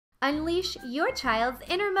Unleash your child's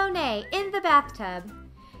inner Monet in the bathtub.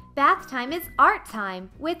 Bath time is art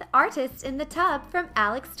time with Artist in the Tub from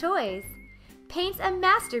Alex Toys. Paint a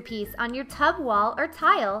masterpiece on your tub wall or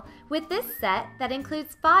tile with this set that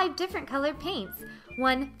includes 5 different colored paints,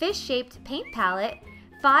 1 fish-shaped paint palette,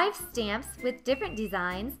 5 stamps with different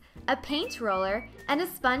designs, a paint roller, and a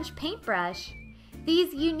sponge paintbrush.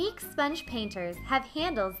 These unique sponge painters have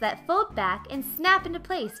handles that fold back and snap into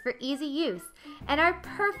place for easy use and are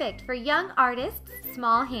perfect for young artists'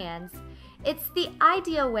 small hands. It's the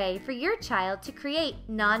ideal way for your child to create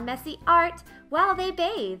non-messy art while they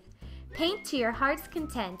bathe. Paint to your heart's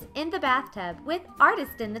content in the bathtub with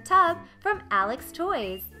Artist in the Tub from Alex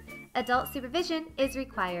Toys. Adult supervision is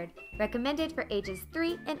required. Recommended for ages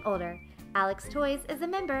 3 and older. Alex Toys is a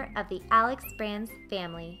member of the Alex Brands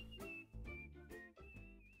family.